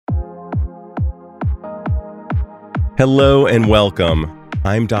Hello and welcome.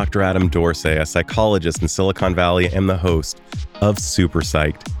 I'm Dr. Adam Dorsey, a psychologist in Silicon Valley and the host of Super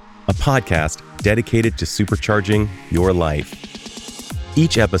Psyched, a podcast dedicated to supercharging your life.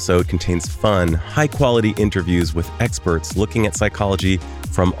 Each episode contains fun, high-quality interviews with experts looking at psychology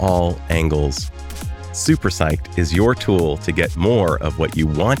from all angles. Super Psyched is your tool to get more of what you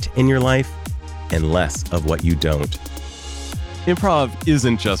want in your life and less of what you don't. Improv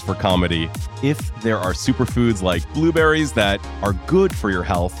isn't just for comedy. If there are superfoods like blueberries that are good for your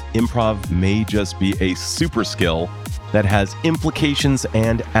health, improv may just be a super skill that has implications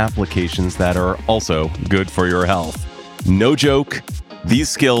and applications that are also good for your health. No joke, these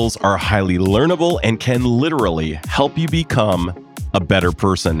skills are highly learnable and can literally help you become a better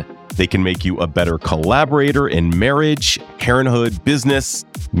person. They can make you a better collaborator in marriage, parenthood, business,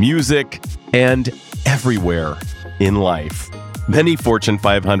 music, and everywhere in life. Many Fortune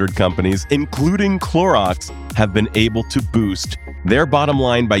 500 companies, including Clorox, have been able to boost their bottom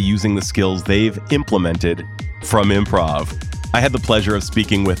line by using the skills they've implemented from improv. I had the pleasure of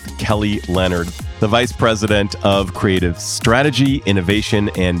speaking with Kelly Leonard, the Vice President of Creative Strategy, Innovation,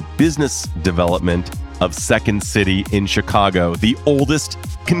 and Business Development of Second City in Chicago, the oldest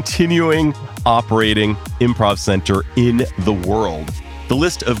continuing operating improv center in the world. The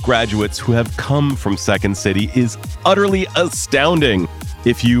list of graduates who have come from Second City is utterly astounding.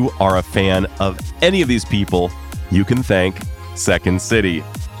 If you are a fan of any of these people, you can thank Second City.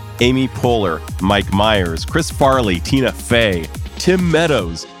 Amy Poehler, Mike Myers, Chris Farley, Tina Fey, Tim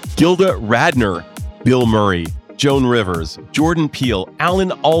Meadows, Gilda Radner, Bill Murray, Joan Rivers, Jordan Peele,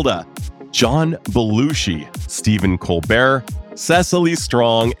 Alan Alda, John Belushi, Stephen Colbert, Cecily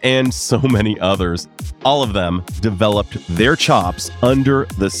Strong, and so many others. All of them developed their chops under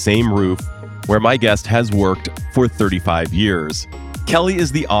the same roof where my guest has worked for 35 years. Kelly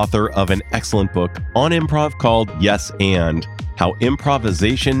is the author of an excellent book on improv called Yes and: How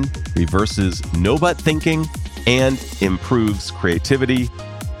Improvisation Reverses No-But Thinking and Improves Creativity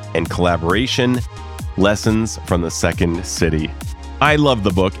and Collaboration, Lessons from the Second City. I love the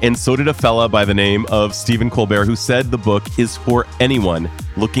book, and so did a fella by the name of Stephen Colbert, who said the book is for anyone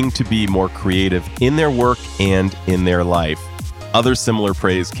looking to be more creative in their work and in their life. Other similar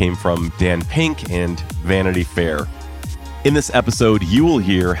praise came from Dan Pink and Vanity Fair. In this episode, you will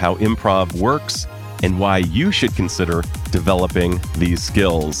hear how improv works and why you should consider developing these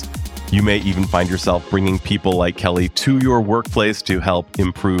skills. You may even find yourself bringing people like Kelly to your workplace to help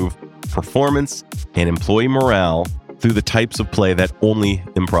improve performance and employee morale through the types of play that only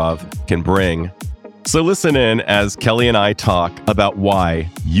improv can bring. So listen in as Kelly and I talk about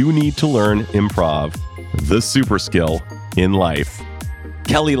why you need to learn improv, the super skill in life.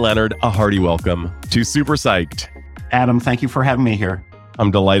 Kelly Leonard, a hearty welcome to Super Psyched. Adam, thank you for having me here.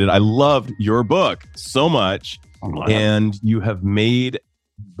 I'm delighted. I loved your book so much. And you have made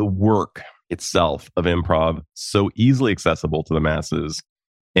the work itself of improv so easily accessible to the masses.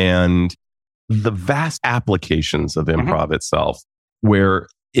 And the vast applications of improv itself, which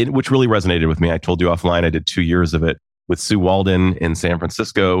really resonated with me. I told you offline, I did 2 years of it with Sue Walden in San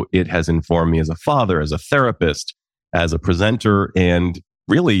Francisco. It has informed me as a father, as a therapist, as a presenter. And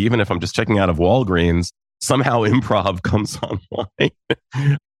really, even if I'm just checking out of Walgreens, somehow improv comes online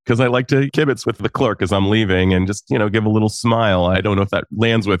because I like to kibitz with the clerk as I'm leaving and just, give a little smile. I don't know if that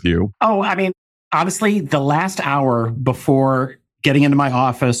lands with you. Oh, I mean, honestly, the last hour before getting into my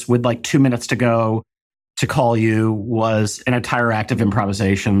office with like 2 minutes to go to call you was an entire act of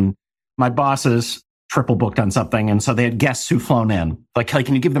improvisation. My bosses triple booked on something, and so they had guests who flown in. Like, Kelly,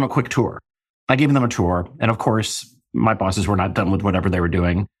 can you give them a quick tour? I gave them a tour, and of course, my bosses were not done with whatever they were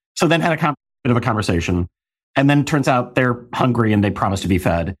doing. So then had a bit of a conversation, and then turns out they're hungry and they promised to be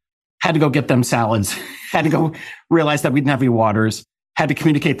fed. Had to go get them salads. Had to go realize that we didn't have any waters. Had to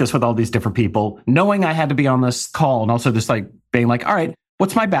communicate this with all these different people, knowing I had to be on this call, and also just like being like, all right,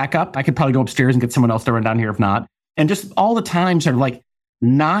 what's my backup? I could probably go upstairs and get someone else to run down here if not. And just all the times are like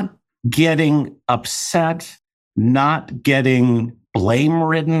not getting upset, not getting blame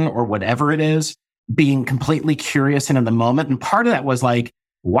ridden or whatever it is, being completely curious and in the moment. And part of that was like,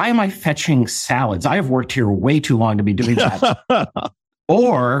 why am I fetching salads? I have worked here way too long to be doing that.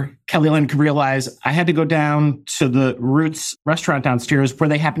 Or Kelly Lynn could realize I had to go down to the Roots restaurant downstairs where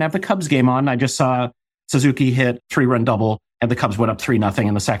they happen to have the Cubs game on. I just saw Suzuki hit 3-run double and the Cubs went up 3-0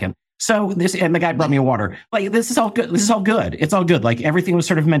 in the second. So and the guy brought me a water. Like, this is all good. This is all good. It's all good. Like, everything was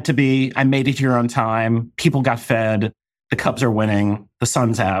sort of meant to be. I made it here on time. People got fed. The Cubs are winning. The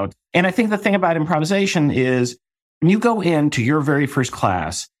sun's out. And I think the thing about improvisation is when you go into your very first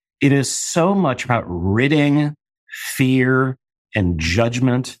class, it is so much about ridding fear and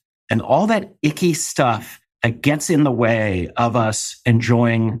judgment and all that icky stuff that gets in the way of us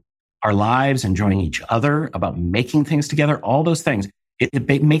enjoying our lives, enjoying each other, about making things together, all those things.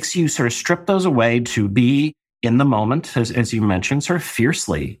 It makes you sort of strip those away to be in the moment, as you mentioned, sort of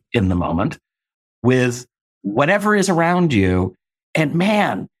fiercely in the moment with whatever is around you. And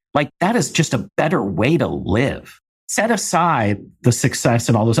man, like that is just a better way to live. Set aside the success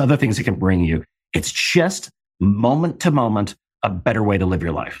and all those other things it can bring you. It's just moment to moment, a better way to live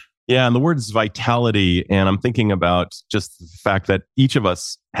your life. Yeah, and the word is vitality. And I'm thinking about just the fact that each of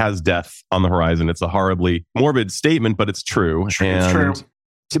us has death on the horizon. It's a horribly morbid statement, but it's true. It's true.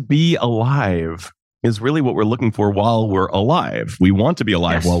 To be alive is really what we're looking for while we're alive. We want to be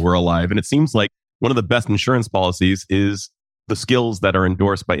alive while we're alive. And it seems like one of the best insurance policies is the skills that are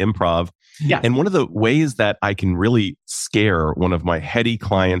endorsed by Improv. Yeah. And one of the ways that I can really scare one of my heady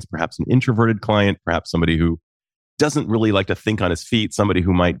clients, perhaps an introverted client, perhaps somebody who doesn't really like to think on his feet, somebody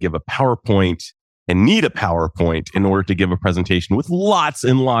who might give a PowerPoint and need a PowerPoint in order to give a presentation with lots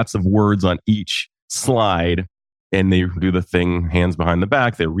and lots of words on each slide. And they do the thing, hands behind the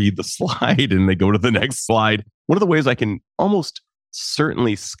back, they read the slide and they go to the next slide. One of the ways I can almost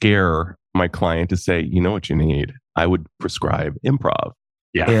certainly scare my client to say, you know what you need? I would prescribe Improv.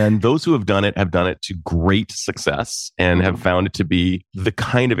 Yeah. And those who have done it to great success and have found it to be the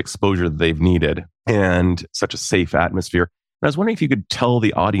kind of exposure that they've needed and such a safe atmosphere. And I was wondering if you could tell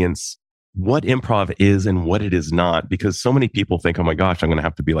the audience what Improv is and what it is not, because so many people think, oh my gosh, I'm going to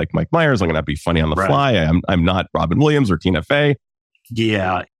have to be like Mike Myers. I'm going to have to be funny on the fly. I'm not Robin Williams or Tina Fey.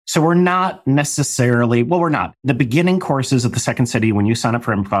 Yeah. So we're not necessarily, we're not. The beginning courses at the Second City, when you sign up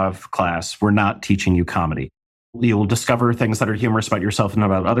for Improv class, we're not teaching you comedy. You'll discover things that are humorous about yourself and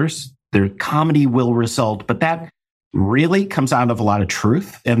about others. Their comedy will result, but that really comes out of a lot of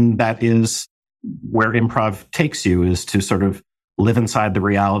truth. And that is where Improv takes you, is to sort of live inside the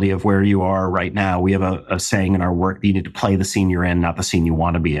reality of where you are right now. We have a saying in our work, you need to play the scene you're in, not the scene you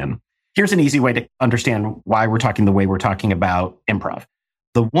want to be in. Here's an easy way to understand why we're talking the way we're talking about Improv.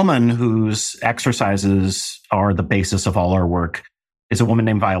 The woman whose exercises are the basis of all our work is a woman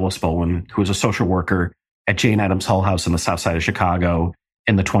named Viola Spolin, who is a social worker at Jane Addams Hull House in the South Side of Chicago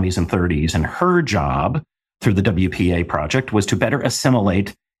in the 20s and 30s. And her job through the WPA project was to better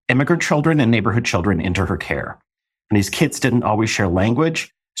assimilate immigrant children and neighborhood children into her care. And these kids didn't always share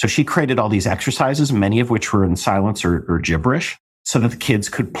language. So she created all these exercises, many of which were in silence or gibberish, so that the kids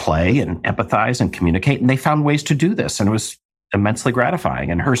could play and empathize and communicate. And they found ways to do this. And it was immensely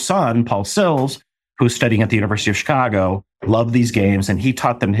gratifying. And her son, Paul Sills, who's studying at the University of Chicago, loved these games. And he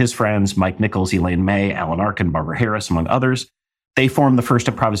taught them to his friends, Mike Nichols, Elaine May, Alan Arkin, Barbara Harris, among others. They formed the first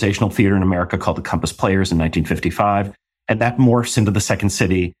improvisational theater in America called the Compass Players in 1955. And that morphs into the Second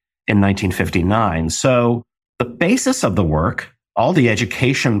City in 1959. So the basis of the work, all the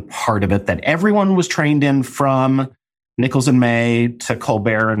education part of it that everyone was trained in, from Nichols and May to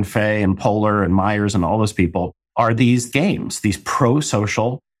Colbert and Fay and Poehler and Myers and all those people, are these games, these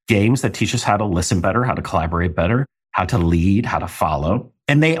pro-social games that teach us how to listen better, how to collaborate better, how to lead, how to follow.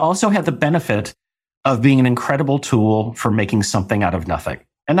 And they also have the benefit of being an incredible tool for making something out of nothing.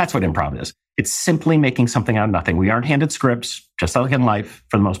 And that's what improv is. It's simply making something out of nothing. We aren't handed scripts, just like in life,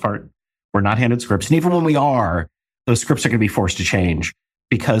 for the most part. We're not handed scripts. And even when we are, those scripts are going to be forced to change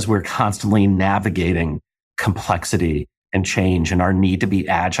because we're constantly navigating complexity and change and our need to be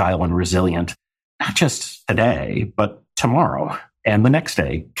agile and resilient, not just today, but tomorrow and the next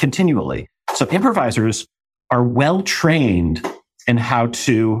day, continually. So improvisers are well trained in how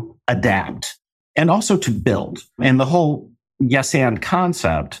to adapt and also to build. And the whole yes and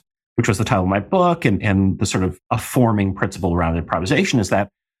concept, which was the title of my book and the sort of a forming principle around improvisation, is that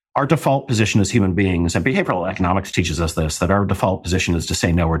our default position as human beings, and behavioral economics teaches us this, that our default position is to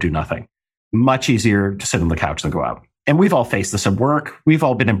say no or do nothing. Much easier to sit on the couch than go out. And we've all faced this at work. We've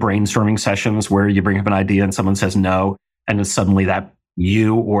all been in brainstorming sessions where you bring up an idea and someone says no, and then suddenly that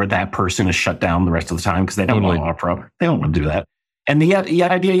you or that person is shut down the rest of the time because they don't want to do that. And the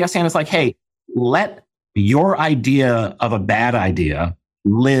idea, yes, and is like, hey, let your idea of a bad idea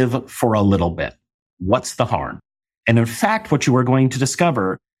live for a little bit. What's the harm? And in fact, what you are going to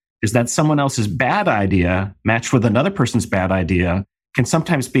discover is that someone else's bad idea matched with another person's bad idea can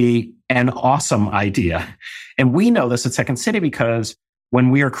sometimes be an awesome idea. And we know this at Second City because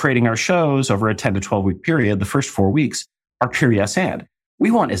when we are creating our shows over a 10 to 12 week period, the first 4 weeks are pure yes and. We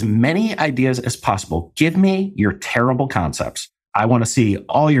want as many ideas as possible. Give me your terrible concepts. I want to see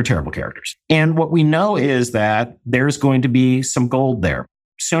all your terrible characters. And what we know is that there's going to be some gold there.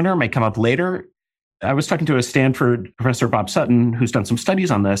 Sooner, may come up later. I was talking to a Stanford professor, Bob Sutton, who's done some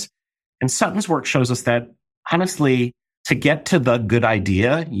studies on this. And Sutton's work shows us that, honestly, to get to the good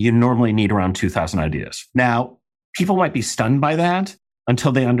idea, you normally need around 2,000 ideas. Now, people might be stunned by that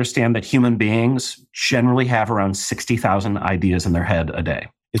until they understand that human beings generally have around 60,000 ideas in their head a day.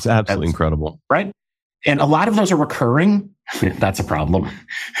 It's absolutely incredible. Right? And a lot of those are recurring. That's a problem.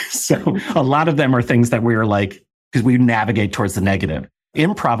 So a lot of them are things that we're like, because we navigate towards the negative.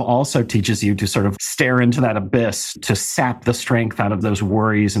 Improv also teaches you to sort of stare into that abyss, to sap the strength out of those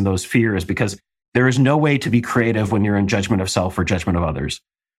worries and those fears, because there is no way to be creative when you're in judgment of self or judgment of others.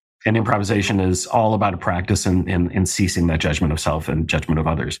 And improvisation is all about a practice in ceasing that judgment of self and judgment of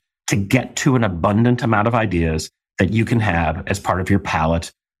others to get to an abundant amount of ideas that you can have as part of your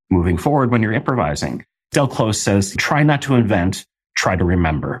palette moving forward when you're improvising. Del Close says, try not to invent, try to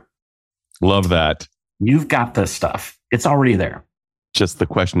remember. Love that. You've got this stuff. It's already there. Just the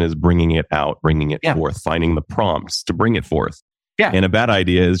question is bringing it out, bringing it forth, finding the prompts to bring it forth. Yeah. And a bad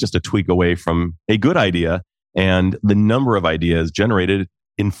idea is just a tweak away from a good idea. And the number of ideas generated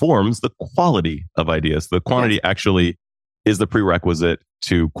informs the quality of ideas. The quantity actually is the prerequisite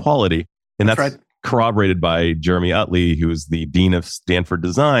to quality. And that's right. Corroborated by Jeremy Utley, who's the dean of Stanford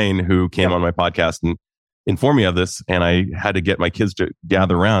Design, who came on my podcast and informed me of this. And I had to get my kids to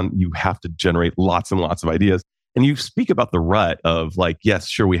gather around. You have to generate lots and lots of ideas. And you speak about the rut of like, yes,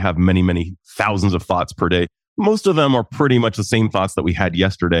 sure, we have many, many thousands of thoughts per day. Most of them are pretty much the same thoughts that we had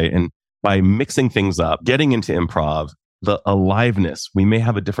yesterday. And by mixing things up, getting into improv, the aliveness, we may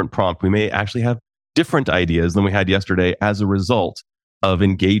have a different prompt. We may actually have different ideas than we had yesterday as a result of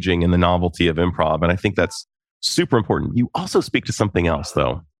engaging in the novelty of improv. And I think that's super important. You also speak to something else,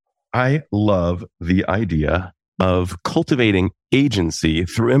 though. I love the idea of cultivating agency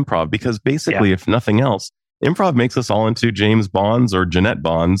through improv, because basically, if nothing else, improv makes us all into James Bonds or Jeanette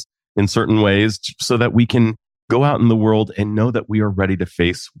Bonds in certain ways so that we can go out in the world and know that we are ready to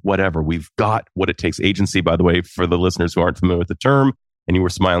face whatever. We've got what it takes. Agency, by the way, for the listeners who aren't familiar with the term, and you were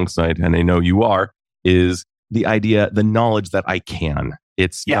smiling side, and I know you are, is the idea, the knowledge that I can.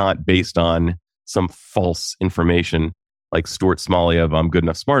 It's not based on some false information like Stuart Smalley of I'm good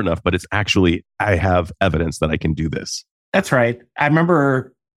enough, smart enough, but it's actually, I have evidence that I can do this. That's right. I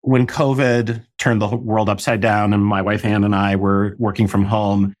remember when COVID turned the world upside down and my wife Ann and I were working from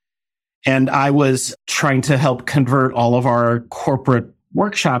home, and I was trying to help convert all of our corporate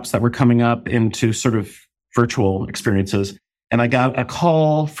workshops that were coming up into sort of virtual experiences. And I got a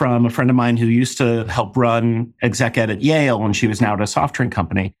call from a friend of mine who used to help run exec ed at Yale, and she was now at a soft drink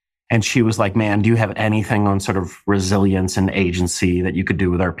company. And she was like, man, do you have anything on sort of resilience and agency that you could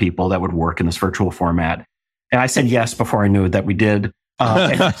do with our people that would work in this virtual format? And I said yes before I knew that we did.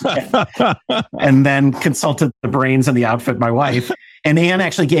 And then consulted the brains and the outfit, my wife. And Anne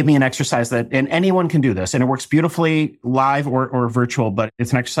actually gave me an exercise that, and anyone can do this, and it works beautifully live or virtual, but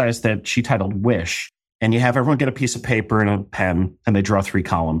it's an exercise that she titled Wish. And you have everyone get a piece of paper and a pen, and they draw 3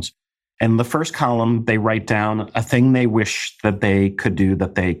 columns. And the first column, they write down a thing they wish that they could do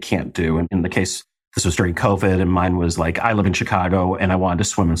that they can't do. And in the case, this was during COVID, and mine was like, I live in Chicago and I wanted to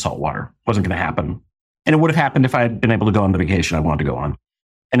swim in salt water. Wasn't going to happen. And it would have happened if I had been able to go on the vacation I wanted to go on.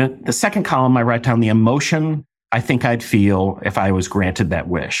 And in the second column, I write down the emotion I think I'd feel if I was granted that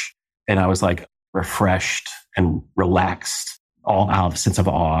wish. And I was like refreshed and relaxed, all out of a sense of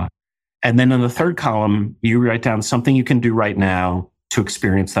awe. And then in the third column, you write down something you can do right now to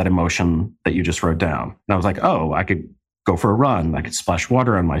experience that emotion that you just wrote down. And I was like, oh, I could go for a run. I could splash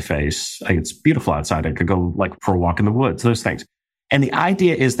water on my face. It's beautiful outside. I could go like for a walk in the woods, those things. And the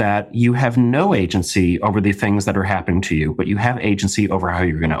idea is that you have no agency over the things that are happening to you, but you have agency over how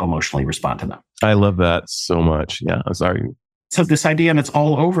you're going to emotionally respond to them. I love that so much. Yeah, I'm sorry. So this idea, and it's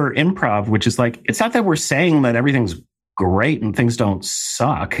all over improv, which is like, it's not that we're saying that everything's great and things don't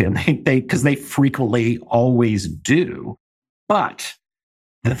suck, and because they frequently always do. But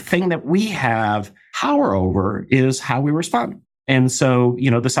the thing that we have power over is how we respond. And so,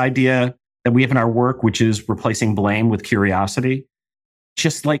 this idea that we have in our work, which is replacing blame with curiosity,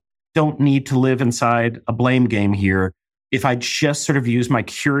 just like don't need to live inside a blame game here. If I just sort of use my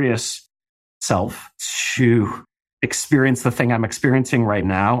curious self to experience the thing I'm experiencing right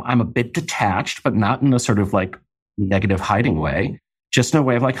now, I'm a bit detached, but not in a sort of like negative hiding way, just in a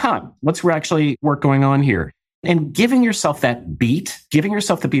way of like, what's actually work going on here? And giving yourself that beat, giving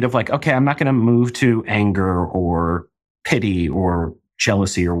yourself the beat of like, okay, I'm not going to move to anger or pity or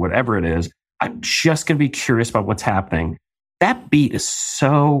jealousy or whatever it is. I'm just going to be curious about what's happening. That beat is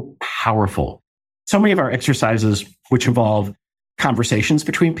so powerful. So many of our exercises, which involve conversations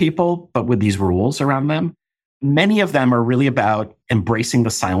between people, but with these rules around them, many of them are really about embracing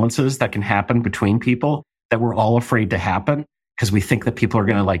the silences that can happen between people that we're all afraid to happen because we think that people are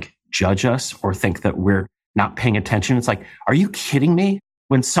going to like judge us or think that we're not paying attention. It's like, are you kidding me?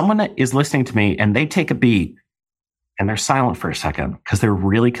 When someone is listening to me and they take a beat and they're silent for a second because they're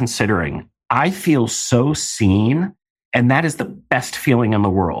really considering, I feel so seen. And that is the best feeling in the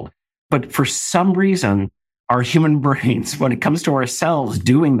world. But for some reason, our human brains, when it comes to ourselves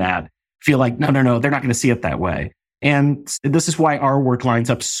doing that, feel like, no, they're not going to see it that way. And this is why our work lines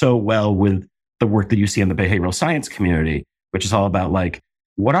up so well with the work that you see in the behavioral science community, which is all about like,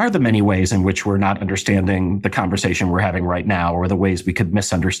 what are the many ways in which we're not understanding the conversation we're having right now, or the ways we could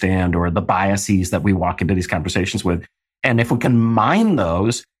misunderstand, or the biases that we walk into these conversations with? And if we can mine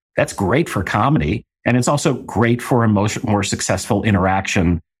those, that's great for comedy. And it's also great for a more successful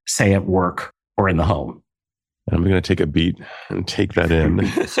interaction, say at work or in the home. I'm going to take a beat and take that in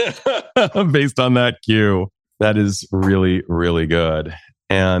based on that cue. That is really, really good.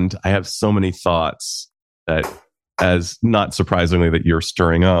 And I have so many thoughts that, as not surprisingly, that you're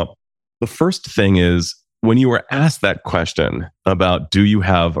stirring up. The first thing is, when you were asked that question about, do you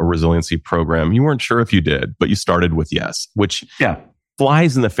have a resiliency program? You weren't sure if you did, but you started with yes, which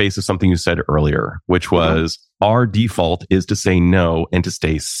flies in the face of something you said earlier, which was our default is to say no and to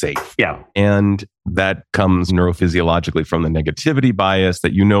stay safe. Yeah. And that comes neurophysiologically from the negativity bias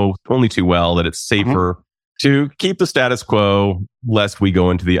that you know only too well, that it's safer to keep the status quo lest we go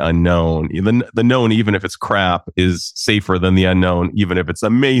into the unknown. The known, even if it's crap, is safer than the unknown, even if it's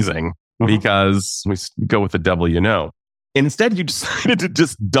amazing, because we go with the devil you know. And instead, you decided to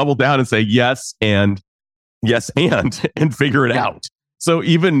just double down and say yes and figure it out. So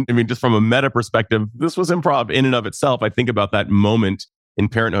even, just from a meta perspective, this was improv in and of itself. I think about that moment in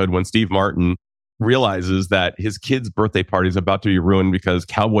Parenthood when Steve Martin realizes that his kid's birthday party is about to be ruined because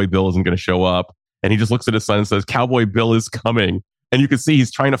Cowboy Bill isn't going to show up. And he just looks at his son and says, Cowboy Bill is coming. And you can see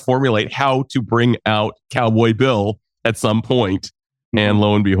he's trying to formulate how to bring out Cowboy Bill at some point. And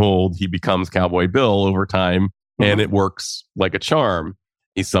lo and behold, he becomes Cowboy Bill over time. And it works like a charm.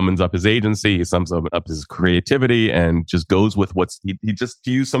 He summons up his agency, he summons up his creativity, and just goes with he just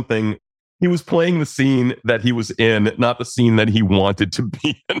used something. He was playing the scene that he was in, not the scene that he wanted to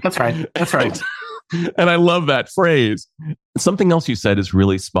be in. That's right. And I love that phrase. Something else you said is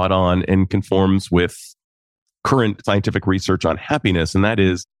really spot on and conforms with current scientific research on happiness. And that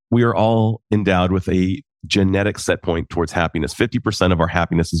is, we are all endowed with a genetic set point towards happiness. 50% of our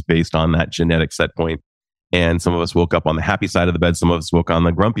happiness is based on that genetic set point. And some of us woke up on the happy side of the bed. Some of us woke on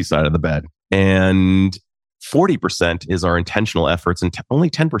the grumpy side of the bed. And 40% is our intentional efforts, and only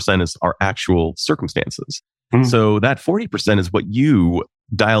 10% is our actual circumstances. So that 40% is what you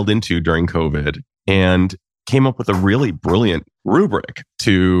dialed into during COVID and came up with a really brilliant rubric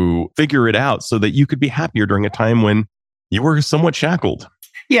to figure it out so that you could be happier during a time when you were somewhat shackled.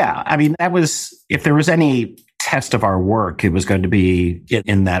 Yeah. That was, if there was any test of our work, it was going to be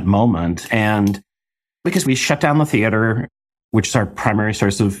in that moment. And because we shut down the theater, which is our primary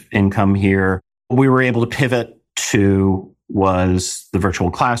source of income here, we were able to pivot to was the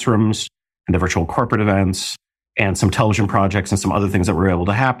virtual classrooms and the virtual corporate events and some television projects and some other things that were able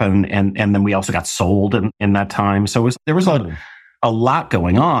to happen. And then we also got sold in that time. So there was a lot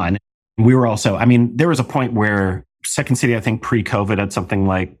going on. We were also, there was a point where Second City, I think pre-COVID, had something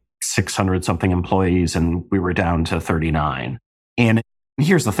like 600 something employees, and we were down to 39. And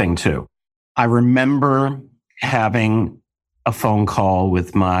here's the thing too. I remember having a phone call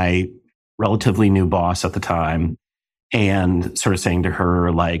with my relatively new boss at the time and sort of saying to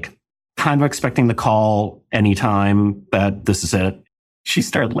her, like, kind of expecting the call anytime that this is it. She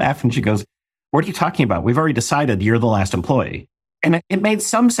started laughing. She goes, what are you talking about? We've already decided you're the last employee. And it made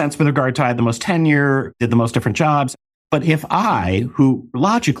some sense with regard to I had the most tenure, did the most different jobs. But if I, who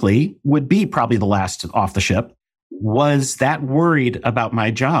logically would be probably the last off the ship, was that worried about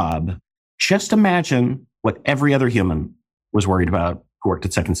my job, just imagine what every other human was worried about who worked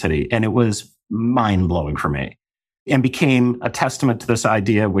at Second City. And it was mind-blowing for me, and became a testament to this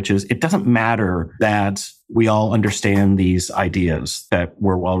idea, which is it doesn't matter that we all understand these ideas, that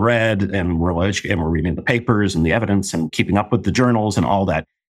we're well-read and we're well-educated and we're reading the papers and the evidence and keeping up with the journals and all that.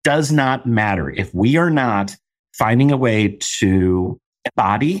 Does not matter if we are not finding a way to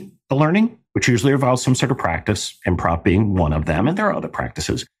embody the learning, which usually involves some sort of practice, improv being one of them, and there are other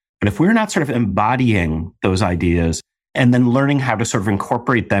practices. But if we're not sort of embodying those ideas and then learning how to sort of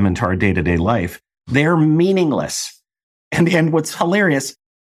incorporate them into our day-to-day life, they're meaningless. And what's hilarious,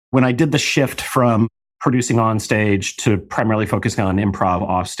 when I did the shift from producing on stage to primarily focusing on improv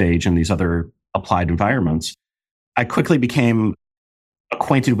off stage and these other applied environments, I quickly became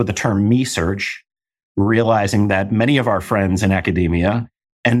acquainted with the term me search, realizing that many of our friends in academia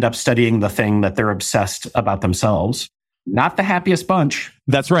end up studying the thing that they're obsessed about themselves. Not the happiest bunch.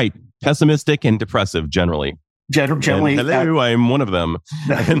 That's right. Pessimistic and depressive, generally. Generally, hello, I'm one of them.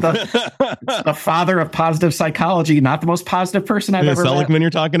 The father of positive psychology, not the most positive person I've ever met. Seligman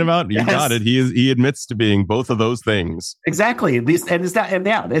you're talking about? You Yes. got it. He admits to being both of those things. Exactly. It's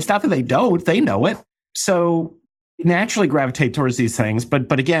not that they don't. They know it. So naturally gravitate towards these things.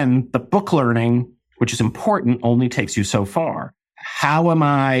 But again, the book learning, which is important, only takes you so far. How am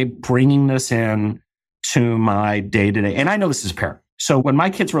I bringing this in to my day-to-day? And I know this is a parent. So when my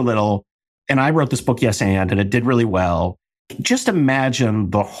kids were little, and I wrote this book, Yes and it did really well. Just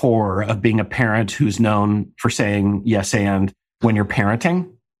imagine the horror of being a parent who's known for saying yes and when you're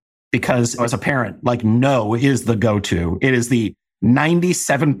parenting. Because as a parent, like no is the go-to. It is the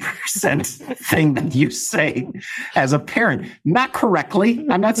 97% thing that you say as a parent. Not correctly.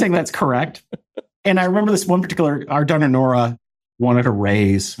 I'm not saying that's correct. And I remember this one particular, our daughter Nora wanted a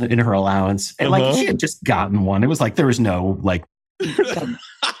raise in her allowance. And like she had just gotten one. It was like there was no like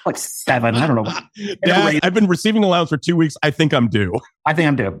 7, I don't know. Dad, I've been receiving allowance for 2 weeks. I think I'm due.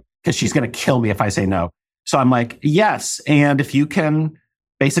 Because she's going to kill me if I say no. So I'm like, yes. And if you can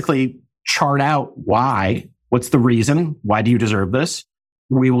basically chart out what's the reason? Why do you deserve this?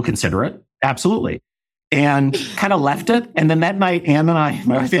 We will consider it. Absolutely. And kind of left it. And then that night, my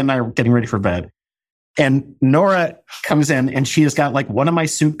wife and I were getting ready for bed. And Nora comes in and she has got like one of my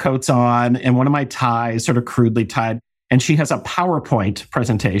suit coats on and one of my ties sort of crudely tied. And she has a PowerPoint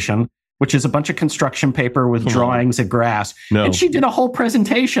presentation, which is a bunch of construction paper with drawings of grass. No. And she did a whole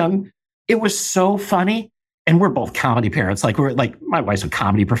presentation. It was so funny. And we're both comedy parents. Like my wife's a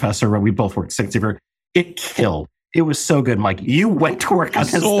comedy professor, but we both worked 60 hours. It killed. It was so good. Mike, you went to work on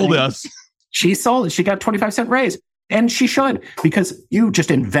this sold thing. Us. She sold it. She got 25-cent raise. And she should, because you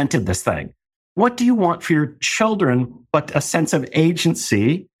just invented this thing. What do you want for your children but a sense of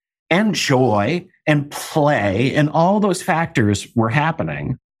agency and joy and play, and all those factors were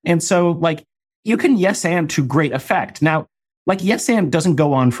happening. And so like you can yes and to great effect. Now, like yes and doesn't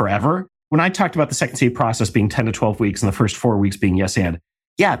go on forever. When I talked about the second seed process being 10 to 12 weeks and the first 4 weeks being yes and,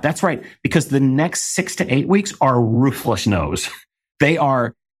 yeah, that's right. Because the next 6 to 8 weeks are ruthless no's. They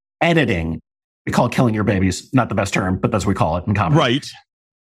are editing. We call it killing your babies. Not the best term, but that's what we call it in comedy. Right.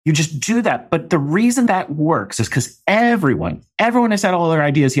 You just do that. But the reason that works is because everyone has had all their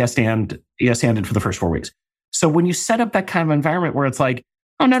ideas yes anded for the first 4 weeks. So when you set up that kind of environment where it's like,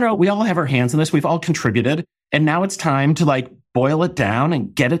 oh, no, we all have our hands in this. We've all contributed. And now it's time to like boil it down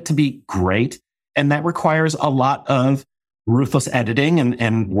and get it to be great. And that requires a lot of ruthless editing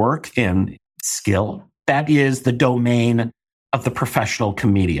and work and skill. That is the domain of the professional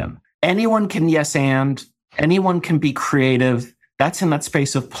comedian. Anyone can yes and, anyone can be creative. That's in that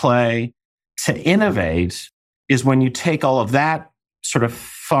space of play. To innovate is when you take all of that sort of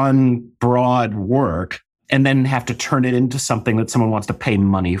fun, broad work and then have to turn it into something that someone wants to pay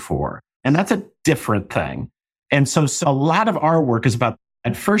money for. And that's a different thing. And so a lot of our work is about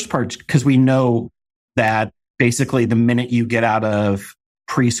that first part, because we know that basically the minute you get out of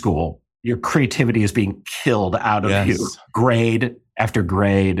preschool, your creativity is being killed out of you. Grade after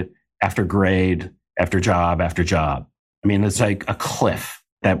grade after grade after job after job. I mean, it's like a cliff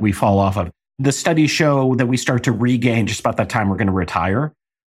that we fall off of. The studies show that we start to regain just about that time we're going to retire.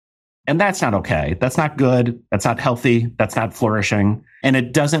 And that's not okay. That's not good. That's not healthy. That's not flourishing. And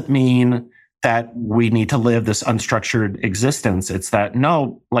it doesn't mean that we need to live this unstructured existence. It's that,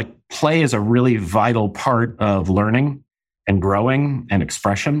 no, like play is a really vital part of learning and growing and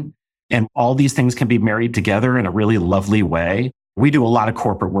expression. And all these things can be married together in a really lovely way. We do a lot of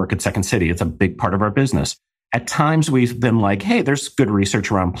corporate work at Second City. It's a big part of our business. At times we've been like, hey, there's good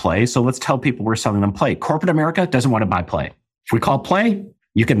research around play. So let's tell people we're selling them play. Corporate America doesn't want to buy play. If we call play,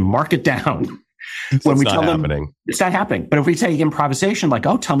 you can mark it down. When we tell them it's not happening. But if we say improvisation, like,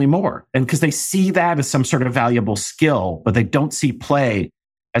 oh, tell me more. And because they see that as some sort of valuable skill, but they don't see play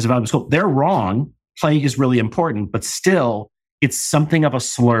as a valuable skill. They're wrong. Play is really important, but still it's something of a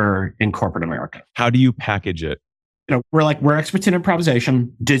slur in corporate America. How do you package it? We're experts in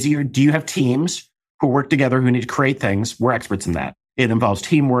improvisation. Do you have teams who work together who need to create things? We're experts in that. It involves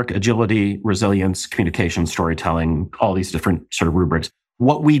teamwork, agility, resilience, communication, storytelling, all these different sort of rubrics.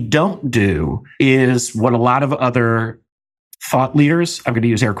 What we don't do is what a lot of other thought leaders, I'm going to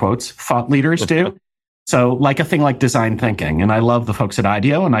use air quotes, thought leaders do. So like a thing like design thinking. And I love the folks at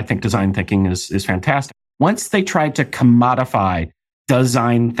IDEO, and I think design thinking is fantastic. Once they tried to commodify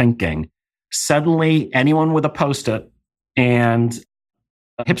design thinking, suddenly anyone with a Post-it and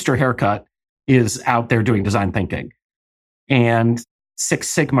a hipster haircut is out there doing design thinking. And Six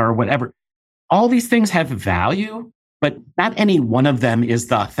Sigma or whatever. All these things have value, but not any one of them is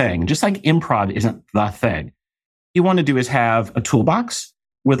the thing. Just like improv isn't the thing. You want to do is have a toolbox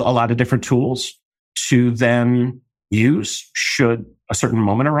with a lot of different tools to then use should a certain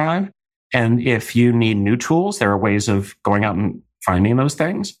moment arrive. And if you need new tools, there are ways of going out and finding those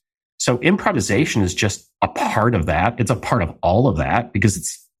things. So improvisation is just a part of that. It's a part of all of that because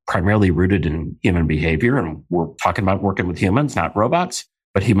it's primarily rooted in human behavior. And we're talking about working with humans, not robots,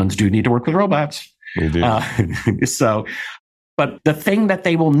 but humans do need to work with robots. We do. But the thing that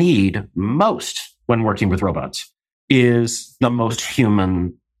they will need most when working with robots is the most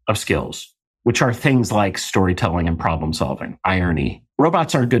human of skills, which are things like storytelling and problem solving, irony.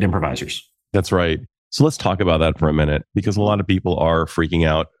 Robots are good improvisers. That's right. So let's talk about that for a minute, because a lot of people are freaking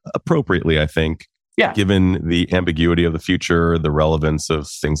out appropriately, I think, given the ambiguity of the future, the relevance of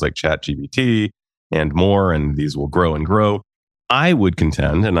things like ChatGPT and more, and these will grow and grow. I would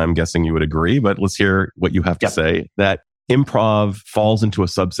contend, and I'm guessing you would agree, but let's hear what you have to say, that improv falls into a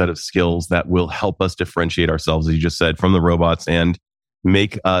subset of skills that will help us differentiate ourselves, as you just said, from the robots and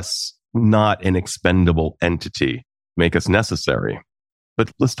make us not an expendable entity, make us necessary. But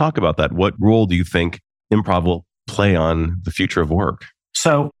let's talk about that. What role do you think improv will play on the future of work?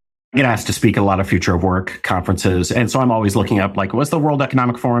 So I get asked to speak at a lot of future of work conferences. And so I'm always looking up, like, what's the World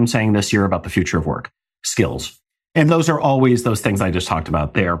Economic Forum saying this year about the future of work? Skills. And those are always those things I just talked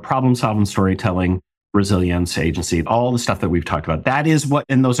about. They are problem solving, storytelling, resilience, agency, all the stuff that we've talked about. That is what,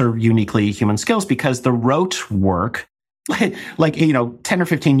 and those are uniquely human skills, because the rote work, like 10 or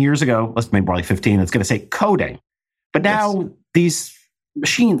 15 years ago, let's maybe more like 15, it's going to say coding. But now these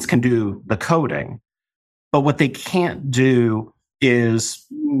machines can do the coding. But what they can't do is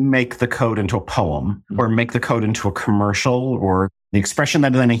make the code into a poem or make the code into a commercial or the expression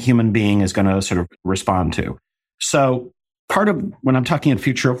that then a human being is going to sort of respond to. So part of when I'm talking at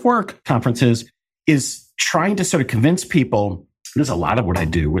future of work conferences is trying to sort of convince people, there's a lot of what I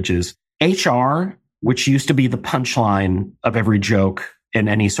do, which is HR, which used to be the punchline of every joke in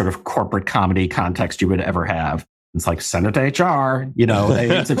any sort of corporate comedy context you would ever have. It's like, send it to HR,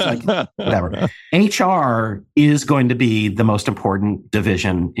 it's like, whatever. HR is going to be the most important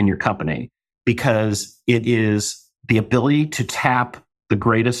division in your company because it is the ability to tap the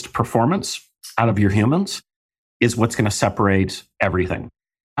greatest performance out of your humans is what's going to separate everything.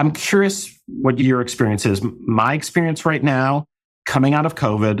 I'm curious what your experience is. My experience right now, coming out of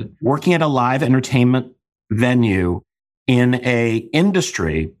COVID, working at a live entertainment venue in a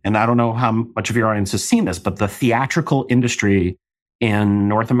industry, and I don't know how much of your audience has seen this, but the theatrical industry in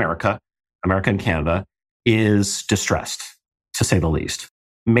North America, America and Canada, is distressed, to say the least.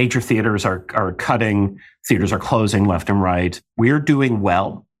 Major theaters are cutting, theaters are closing left and right. We're doing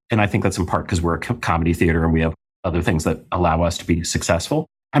well, and I think that's in part because we're a comedy theater and we have other things that allow us to be successful.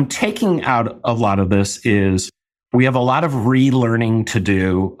 I'm taking out a lot of this is we have a lot of relearning to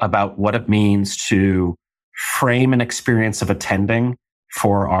do about what it means to frame an experience of attending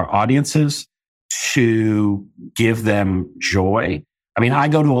for our audiences, to give them joy. I mean, I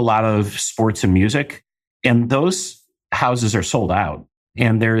go to a lot of sports and music, and those houses are sold out.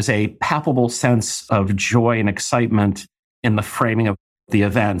 And there's a palpable sense of joy and excitement in the framing of the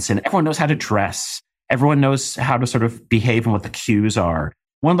events. And everyone knows how to dress. Everyone knows how to sort of behave and what the cues are.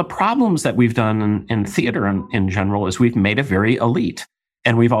 One of the problems that we've done in theater in general is we've made it very elite.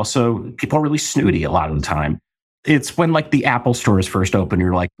 And we've also, people are really snooty a lot of the time. It's when like the Apple stores first opened,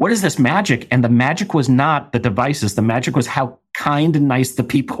 you're like, what is this magic? And the magic was not the devices. The magic was how kind and nice the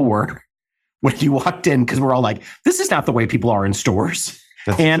people were when you walked in, because we're all like, this is not the way people are in stores.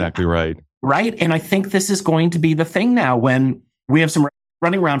 That's exactly right. Right. And I think this is going to be the thing now when we have some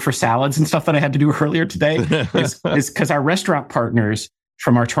running around for salads and stuff that I had to do earlier today is because our restaurant partners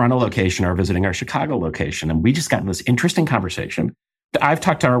from our Toronto location are visiting our Chicago location. And we just got in this interesting conversation. I've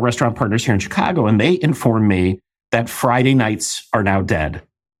talked to our restaurant partners here in Chicago, and they informed me that Friday nights are now dead.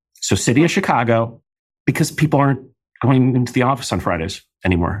 So city of Chicago, because people aren't going into the office on Fridays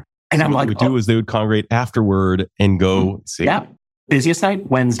anymore. And I'm what like, they would do is they would congregate afterward and go see. Yeah. Busiest night,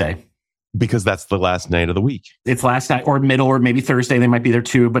 Wednesday. Because that's the last night of the week. It's last night or middle or maybe Thursday. They might be there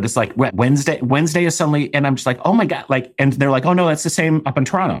too, but it's like Wednesday is suddenly, and I'm just like, oh my God. And they're like, oh no, that's the same up in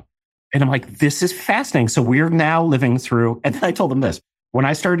Toronto. And I'm like, this is fascinating. So we're now living through, and then I told them this. When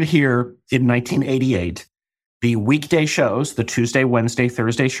I started here in 1988, the weekday shows, the Tuesday, Wednesday,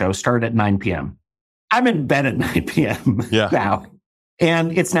 Thursday show started at 9 p.m. I'm in bed at 9 p.m. now.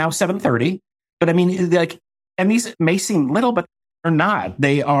 And it's now 7:30. But I mean, and these may seem little, but they're not.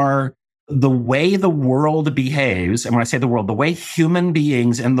 They are the way the world behaves. And when I say the world, the way human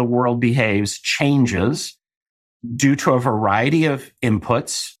beings in the world behaves changes due to a variety of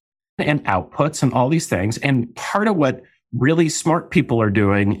inputs and outputs and all these things. And part of what really smart people are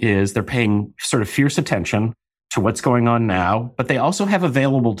doing is they're paying sort of fierce attention to what's going on now, but they also have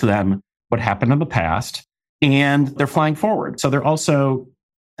available to them what happened in the past, and they're flying forward. So they're also,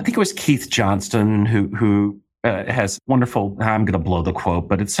 I think it was Keith Johnston who has wonderful, I'm going to blow the quote,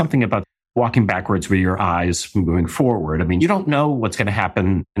 but it's something about walking backwards with your eyes moving forward. I mean, you don't know what's going to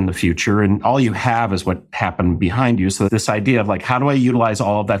happen in the future, and all you have is what happened behind you. So this idea of like, how do I utilize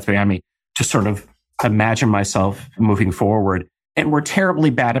all of that behind me to sort of imagine myself moving forward? And we're terribly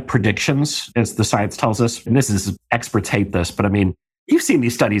bad at predictions, as the science tells us. And this is, experts hate this, but I mean, you've seen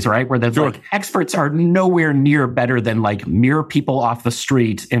these studies, right? Where they're like, experts are nowhere near better than like mere people off the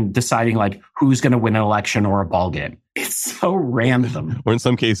street and deciding like who's going to win an election or a ball game. It's so random. Or in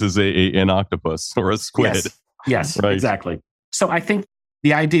some cases, an octopus or a squid. Yes, right. Exactly. So I think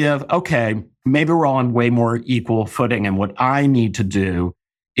the idea of, okay, maybe we're all on way more equal footing. And what I need to do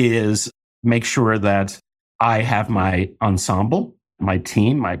is make sure that I have my ensemble, my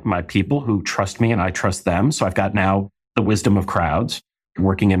team, my people who trust me and I trust them. So I've got now the wisdom of crowds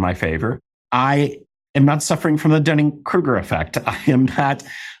working in my favor. I am not suffering from the Dunning-Kruger effect. I am not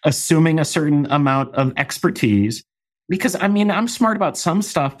assuming a certain amount of expertise because, I mean, I'm smart about some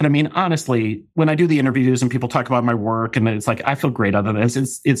stuff. But I mean, honestly, when I do the interviews and people talk about my work and it's like, I feel great other than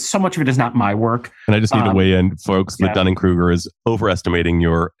this. It's so much of it is not my work. And I just need to weigh in, folks, that Dunning-Kruger is overestimating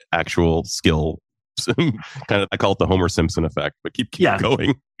your actual skill. Kind of, I call it the Homer Simpson effect, but keep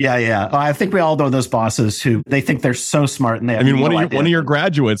going. Yeah. Well, I think we all know those bosses who they think they're so smart and they have one of your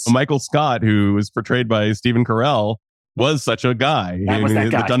graduates, Michael Scott, who was portrayed by Stephen Carell, was such a guy.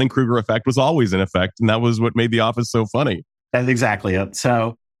 The Dunning-Kruger effect was always in effect, and that was what made The Office so funny. That's exactly it.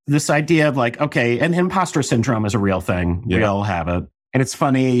 So this idea of like, okay, and imposter syndrome is a real thing. Yeah. We all have it. And it's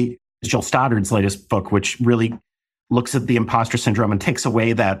funny, Jill Stoddard's latest book, which really looks at the imposter syndrome and takes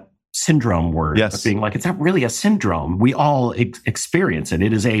away that syndrome word of being like, it's not really a syndrome. We all experience it.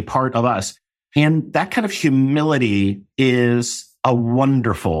 It is a part of us. And that kind of humility is a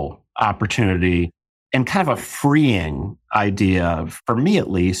wonderful opportunity and kind of a freeing idea, for me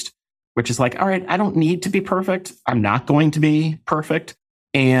at least, which is like, all right, I don't need to be perfect. I'm not going to be perfect.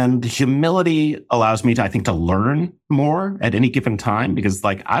 And humility allows me to, I think, to learn more at any given time because,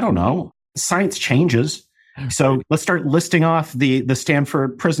 like, I don't know, science changes. So let's start listing off the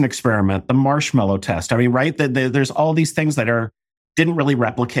Stanford prison experiment, the marshmallow test. I mean, right? There's all these things that didn't really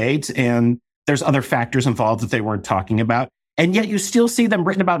replicate, and there's other factors involved that they weren't talking about. And yet you still see them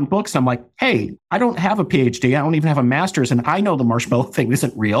written about in books. And I'm like, hey, I don't have a PhD. I don't even have a master's. And I know the marshmallow thing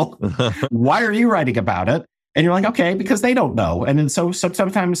isn't real. Why are you writing about it? And you're like, okay, because they don't know. And then so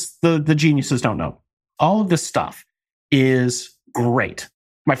sometimes the geniuses don't know. All of this stuff is great.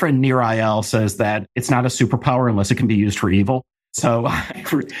 My friend Nir Ayal says that it's not a superpower unless it can be used for evil. So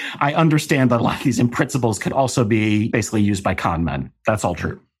I understand that a lot of these principles could also be basically used by con men. That's all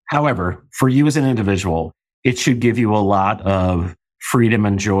true. However, for you as an individual, it should give you a lot of freedom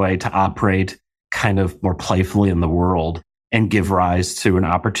and joy to operate kind of more playfully in the world and give rise to an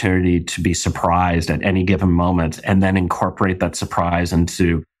opportunity to be surprised at any given moment and then incorporate that surprise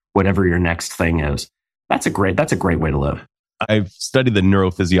into whatever your next thing is. That's a great way to live. I've studied the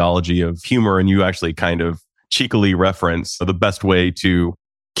neurophysiology of humor, and you actually kind of cheekily reference the best way to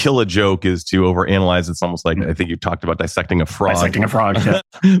kill a joke is to overanalyze. It's almost like, I think you talked about dissecting a frog. Yeah.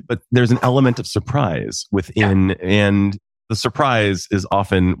 But there's an element of surprise within, and the surprise is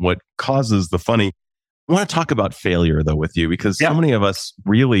often what causes the funny. I want to talk about failure, though, with you, because so many of us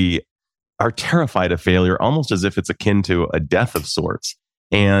really are terrified of failure, almost as if it's akin to a death of sorts.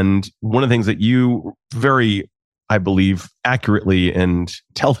 And one of the things that you very, I believe, accurately and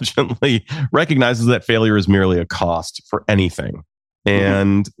intelligently recognizes that failure is merely a cost for anything.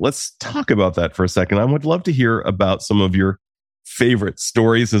 And let's talk about that for a second. I would love to hear about some of your favorite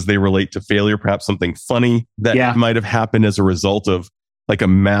stories as they relate to failure, perhaps something funny that might have happened as a result of like a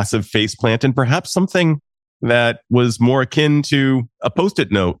massive faceplant, and perhaps something that was more akin to a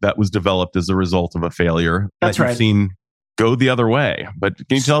Post-it note that was developed as a result of a failure that you've seen go the other way. But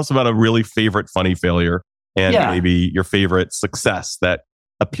can you tell us about a really favorite funny failure and maybe your favorite success that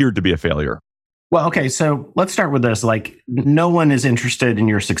appeared to be a failure? Well, okay, so let's start with this. Like, no one is interested in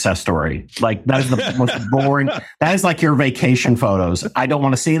your success story. Like, that is the most boring. That is like your vacation photos. I don't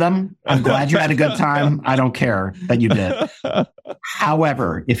want to see them. I'm glad you had a good time. I don't care that you did.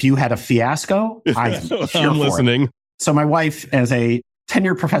 However, if you had a fiasco, I'm listening. So my wife, as a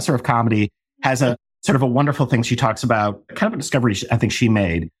tenured professor of comedy, has a sort of a wonderful thing she talks about, kind of a discovery I think she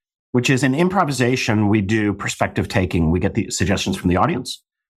made, which is in improvisation, we do perspective taking. We get the suggestions from the audience,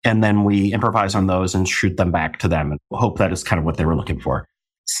 and then we improvise on those and shoot them back to them and hope that is kind of what they were looking for.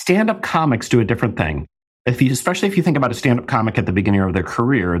 Stand-up comics do a different thing. Especially if you think about a stand-up comic at the beginning of their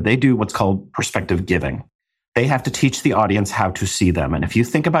career, they do what's called perspective giving. They have to teach the audience how to see them. And if you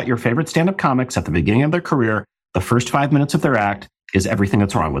think about your favorite stand-up comics at the beginning of their career, the first 5 minutes of their act is everything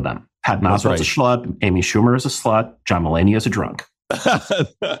that's wrong with them. Patton Oswalt's a schlut. Amy Schumer is a slut. John Mulaney is a drunk.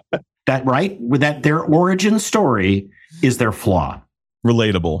 That right? With that, their origin story is their flaw.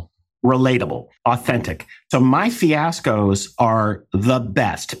 Relatable, authentic. So my fiascos are the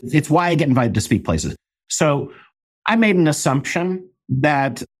best. It's why I get invited to speak places. So I made an assumption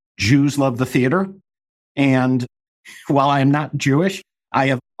that Jews love the theater. And while I am not Jewish, I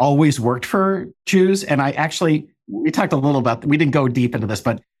have always worked for Jews. And we talked a little about, we didn't go deep into this,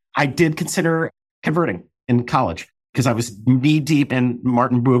 but I did consider converting in college because I was knee deep in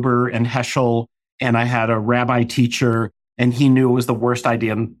Martin Buber and Heschel. And I had a rabbi teacher and he knew it was the worst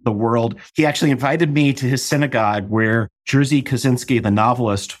idea in the world. He actually invited me to his synagogue where Jerzy Kosinski, the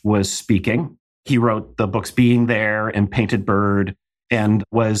novelist, was speaking. He wrote the books Being There and Painted Bird and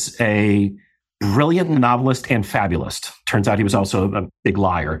was a brilliant novelist and fabulist. Turns out he was also a big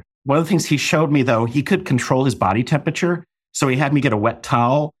liar. One of the things he showed me, though, he could control his body temperature. So he had me get a wet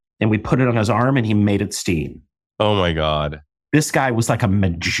towel and we put it on his arm and he made it steam. Oh my God. This guy was like a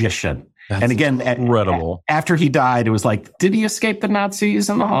magician. That's and again, incredible. After he died, it was like, did he escape the Nazis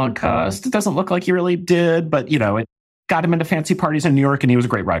and the Holocaust? It doesn't look like he really did, but it got him into fancy parties in New York and he was a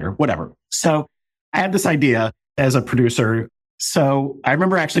great writer, whatever. So I had this idea as a producer. So I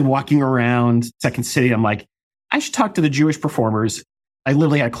remember actually walking around Second City. I'm like, I should talk to the Jewish performers. I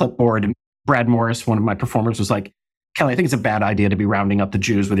literally had a clipboard and Brad Morris, one of my performers, was like, Kelly, I think it's a bad idea to be rounding up the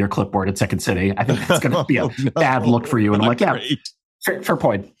Jews with your clipboard at Second City. I think that's going to be a bad look for you. And I'm like, yeah, fair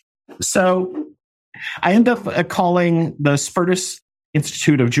point. So I end up calling the Spertus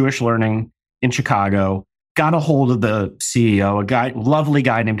Institute of Jewish Learning in Chicago, got a hold of the CEO, lovely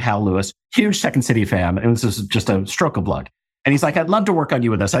guy named Hal Lewis, huge Second City fan. And this is just a stroke of luck. And he's like, I'd love to work on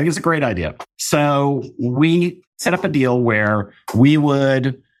you with this. I think it's a great idea. So we set up a deal where we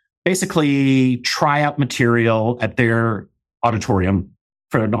would basically try out material at their auditorium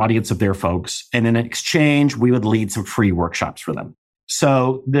for an audience of their folks. And in exchange, we would lead some free workshops for them.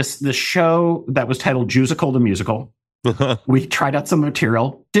 So the show that was titled Jewsical the Musical, we tried out some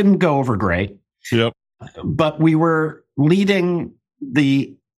material, didn't go over great. Yep. But we were leading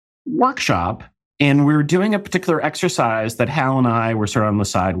the workshop and we were doing a particular exercise that Hal and I were sort of on the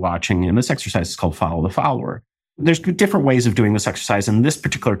side watching. And this exercise is called Follow the Follower. There's different ways of doing this exercise. In this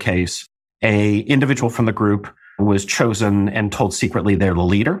particular case, a individual from the group was chosen and told secretly they're the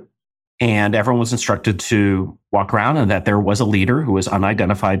leader. And everyone was instructed to walk around and that there was a leader who was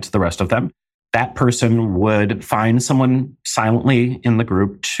unidentified to the rest of them. That person would find someone silently in the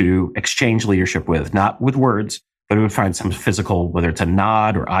group to exchange leadership with, not with words, but it would find some physical, whether it's a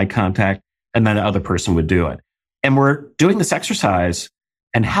nod or eye contact, and then the other person would do it. And we're doing this exercise,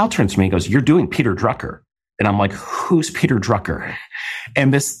 and Hal turns to me and goes, "You're doing Peter Drucker." And I'm like, "Who's Peter Drucker?"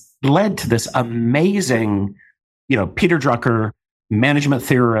 And this led to this amazing, Peter Drucker, management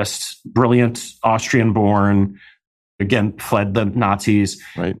theorist, brilliant, Austrian-born, again, fled the Nazis,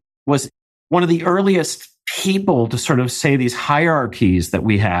 right, was one of the earliest people to sort of say these hierarchies that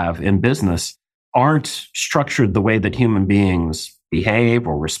we have in business aren't structured the way that human beings behave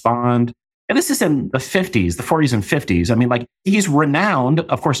or respond. And this is in the 50s, the 40s and 50s. I mean, he's renowned.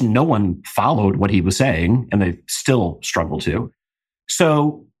 Of course, no one followed what he was saying, and they still struggle to.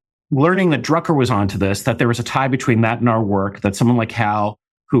 So learning that Drucker was onto this, that there was a tie between that and our work, that someone like Hal,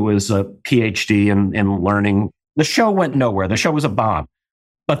 who was a PhD in learning, the show went nowhere. The show was a bomb.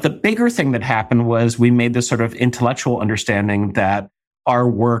 But the bigger thing that happened was we made this sort of intellectual understanding that our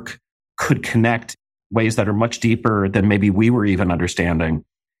work could connect ways that are much deeper than maybe we were even understanding.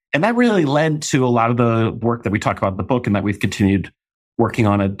 And that really led to a lot of the work that we talk about in the book and that we've continued working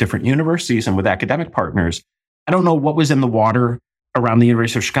on at different universities and with academic partners. I don't know what was in the water around the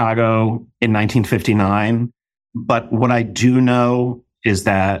University of Chicago in 1959, but what I do know is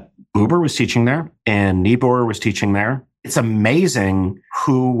that Buber was teaching there and Niebuhr was teaching there. It's amazing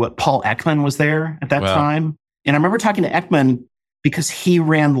Paul Ekman was there at that time. And I remember talking to Ekman because he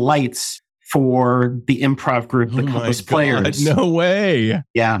ran lights for the improv group, the Compass Players. No way.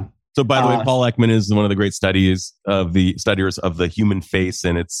 Yeah. So by the way, Paul Ekman is one of the great studiers of the human face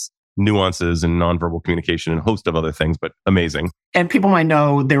and its nuances and nonverbal communication and a host of other things, but amazing. And people might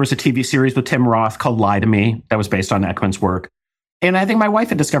know there was a TV series with Tim Roth called Lie to Me that was based on Ekman's work. And I think my wife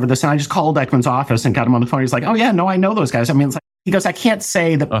had discovered this, and I just called Ekman's office and got him on the phone. He's like, "Oh yeah, no, I know those guys." I mean, he goes, "I can't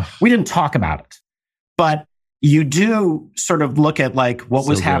say that we didn't talk about it, but you do sort of look at what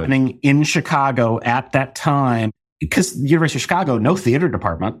was happening in Chicago at that time, because the University of Chicago, no theater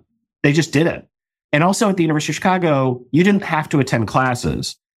department, they just did it. And also at the University of Chicago, you didn't have to attend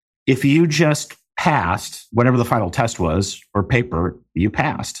classes. If you just passed, whatever the final test was or paper, you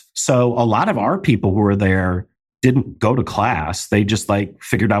passed. So a lot of our people who were there didn't go to class. They just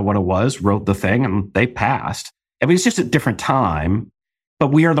figured out what it was, wrote the thing, and they passed. I mean, it's just a different time, but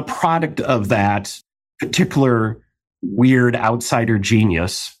we are the product of that particular weird outsider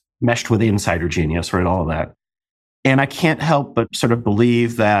genius meshed with insider genius, right? All of that. And I can't help but sort of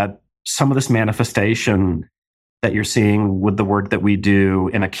believe that some of this manifestation that you're seeing with the work that we do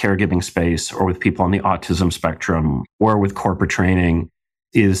in a caregiving space or with people on the autism spectrum or with corporate training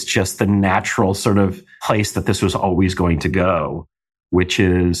is just the natural sort of place that this was always going to go, which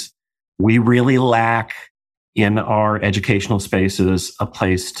is we really lack in our educational spaces a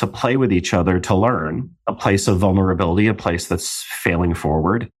place to play with each other, to learn, a place of vulnerability, a place that's failing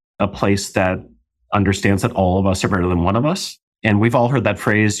forward, a place that understands that all of us are better than one of us. And we've all heard that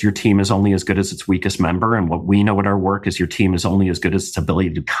phrase, your team is only as good as its weakest member. And what we know in our work is your team is only as good as its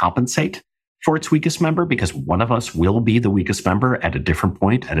ability to compensate for its weakest member, because one of us will be the weakest member at a different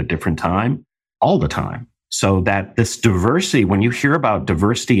point, at a different time, all the time. So that this diversity, when you hear about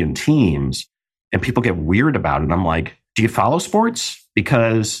diversity in teams and people get weird about it, I'm like, do you follow sports?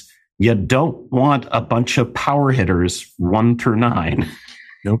 Because you don't want a bunch of power hitters 1 through 9.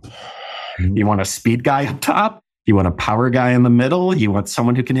 Nope. You want a speed guy up top. You want a power guy in the middle. You want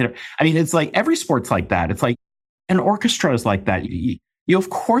someone who can hit it. I mean, it's like every sport's like that. It's like an orchestra is like that. You of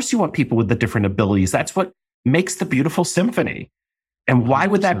course, you want people with the different abilities. That's what makes the beautiful symphony. And why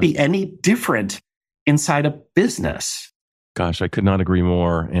would that be any different inside a business? Gosh, I could not agree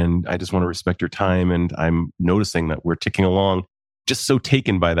more. And I just want to respect your time. And I'm noticing that we're ticking along, just so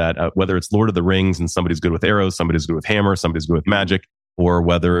taken by that, whether it's Lord of the Rings and somebody's good with arrows, somebody's good with hammer, somebody's good with magic, or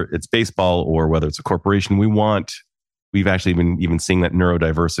whether it's baseball or whether it's a corporation. We've actually been even seeing that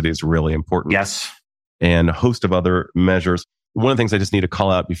neurodiversity is really important. Yes. And a host of other measures. One of the things I just need to call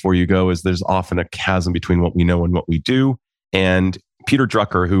out before you go is there's often a chasm between what we know and what we do. And Peter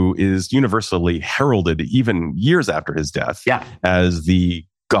Drucker, who is universally heralded even years after his death as the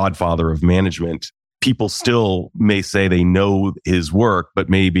godfather of management, people still may say they know his work, but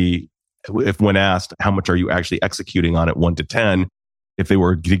maybe if when asked, how much are you actually executing on it, 1 to 10, if they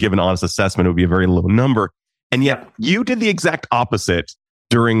were to give an honest assessment, it would be a very low number. And yet you did the exact opposite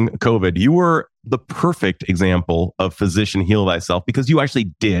during COVID. You were the perfect example of physician heal thyself, because you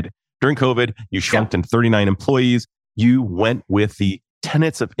actually did. During COVID, you shrunk to 39 employees. You went with the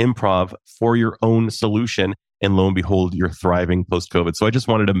tenets of improv for your own solution. And lo and behold, you're thriving post-COVID. So I just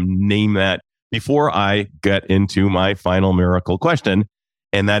wanted to name that before I get into my final miracle question.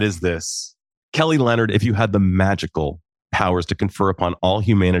 And that is this. Kelly Leonard, if you had the magical powers to confer upon all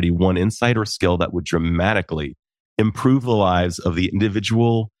humanity one insight or skill that would dramatically improve the lives of the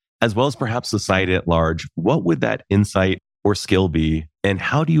individual as well as perhaps society at large, what would that insight or skill be? And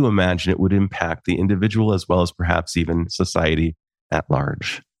how do you imagine it would impact the individual as well as perhaps even society at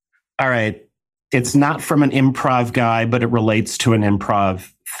large? All right. It's not from an improv guy, but it relates to an improv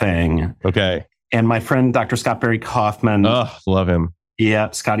thing. Okay. And my friend, Dr. Scott Barry Kaufman. Oh, love him.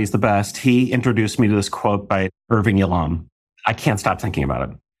 Yeah, Scotty's the best. He introduced me to this quote by Irving Yalom. I can't stop thinking about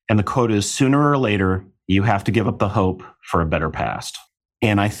it. And the quote is, sooner or later, you have to give up the hope for a better past.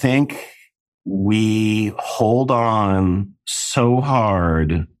 And I think we hold on so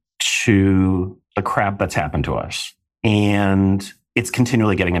hard to the crap that's happened to us. And it's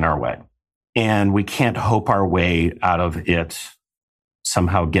continually getting in our way. And we can't hope our way out of it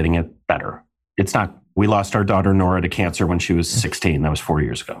somehow getting it better. It's not. We lost our daughter Nora to cancer when she was 16. That was 4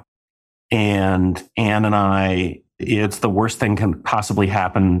 years ago. And Anne and I, it's the worst thing can possibly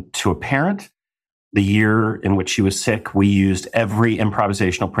happen to a parent. The year in which she was sick, we used every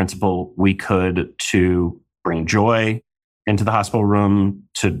improvisational principle we could to bring joy into the hospital room,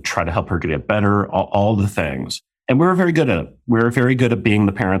 to try to help her get better, all the things. And we were very good at it. We were very good at being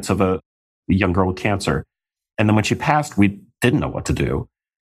the parents of a young girl with cancer. And then when she passed, we didn't know what to do.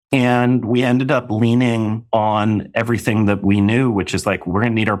 And we ended up leaning on everything that we knew, which is like, we're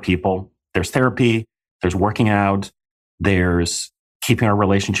going to need our people. There's therapy, there's working out, there's keeping our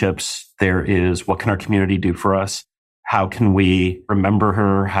relationships. There is, what can our community do for us? How can we remember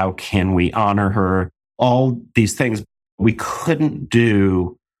her? How can we honor her? All these things we couldn't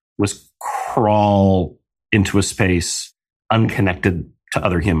do was crawl into a space unconnected to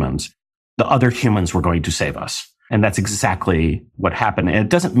other humans. The other humans were going to save us. And that's exactly what happened. And it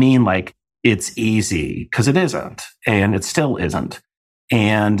doesn't mean like it's easy, because it isn't. And it still isn't.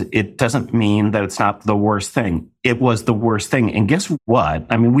 And it doesn't mean that it's not the worst thing. It was the worst thing. And guess what?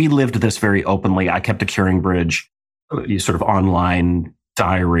 I mean, we lived this very openly. I kept a Curing Bridge, sort of online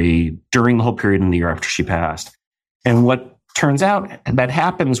diary during the whole period in the year after she passed. And what turns out that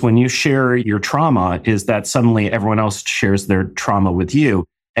happens when you share your trauma, is that suddenly everyone else shares their trauma with you,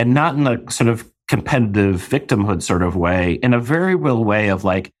 and not in a sort of competitive victimhood sort of way, in a very real way of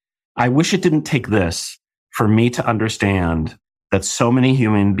like, I wish it didn't take this for me to understand that so many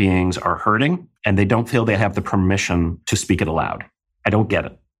human beings are hurting and they don't feel they have the permission to speak it aloud. I don't get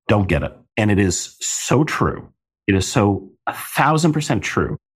it. Don't get it. And it is so true. It is so 1,000%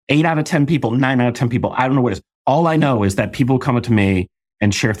 true. 8 out of 10 people, 9 out of 10 people, I don't know what it is. All I know is that people come up to me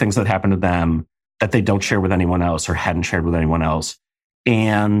and share things that happen to them that they don't share with anyone else or hadn't shared with anyone else.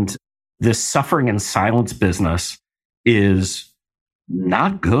 And this suffering and silence business is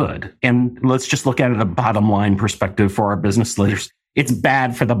not good. And let's just look at it at a bottom line perspective for our business leaders. It's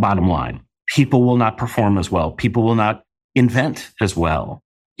bad for the bottom line. People will not perform as well. People will not invent as well.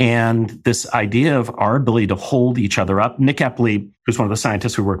 And this idea of our ability to hold each other up. Nick Epley, who's one of the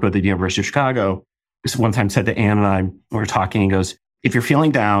scientists we work with at the University of Chicago, one time said to Ann and I, we were talking, he goes, if you're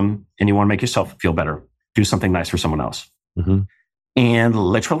feeling down and you want to make yourself feel better, do something nice for someone else. Mm-hmm. And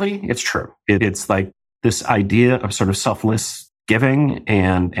literally, it's true. It's like this idea of sort of selfless giving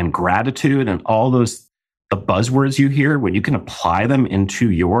and gratitude and all those, the buzzwords you hear, when you can apply them into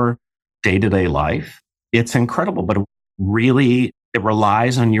your day-to-day life, it's incredible. But really, it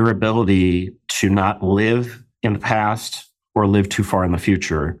relies on your ability to not live in the past or live too far in the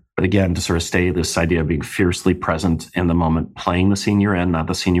future. But again, to sort of stay this idea of being fiercely present in the moment, playing the scene you're in, not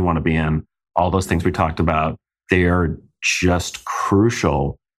the scene you want to be in. All those things we talked about, they are just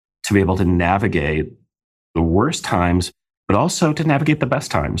crucial to be able to navigate the worst times, but also to navigate the best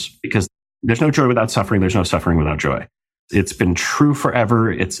times, because there's no joy without suffering. There's no suffering without joy. It's been true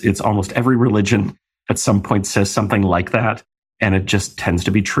forever. It's almost every religion at some point says something like that, and it just tends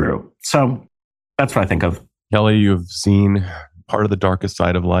to be true. So that's what I think of. Kelly, you've seen part of the darkest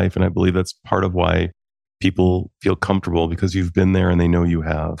side of life, and I believe that's part of why people feel comfortable, because you've been there and they know you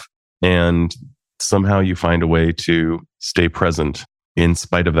have. And somehow you find a way to stay present in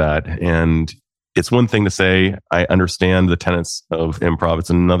spite of that. And it's one thing to say, I understand the tenets of improv. It's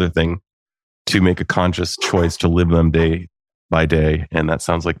another thing to make a conscious choice to live them day by day. And that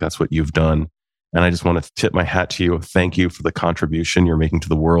sounds like that's what you've done. And I just want to tip my hat to you. Thank you for the contribution you're making to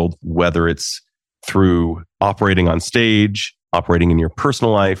the world, whether it's through operating on stage, operating in your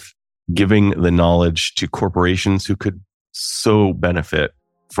personal life, giving the knowledge to corporations who could so benefit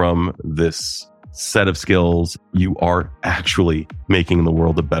from this set of skills. You are actually making the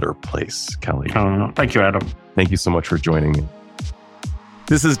world a better place, Kelly. Thank you, Adam. Thank you so much for joining me.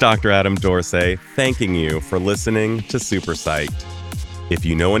 This is Dr. Adam Dorsey thanking you for listening to Super Psyched. If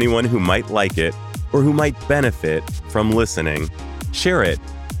you know anyone who might like it or who might benefit from listening, share it.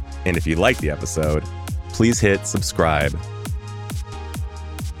 And if you like the episode, please hit subscribe.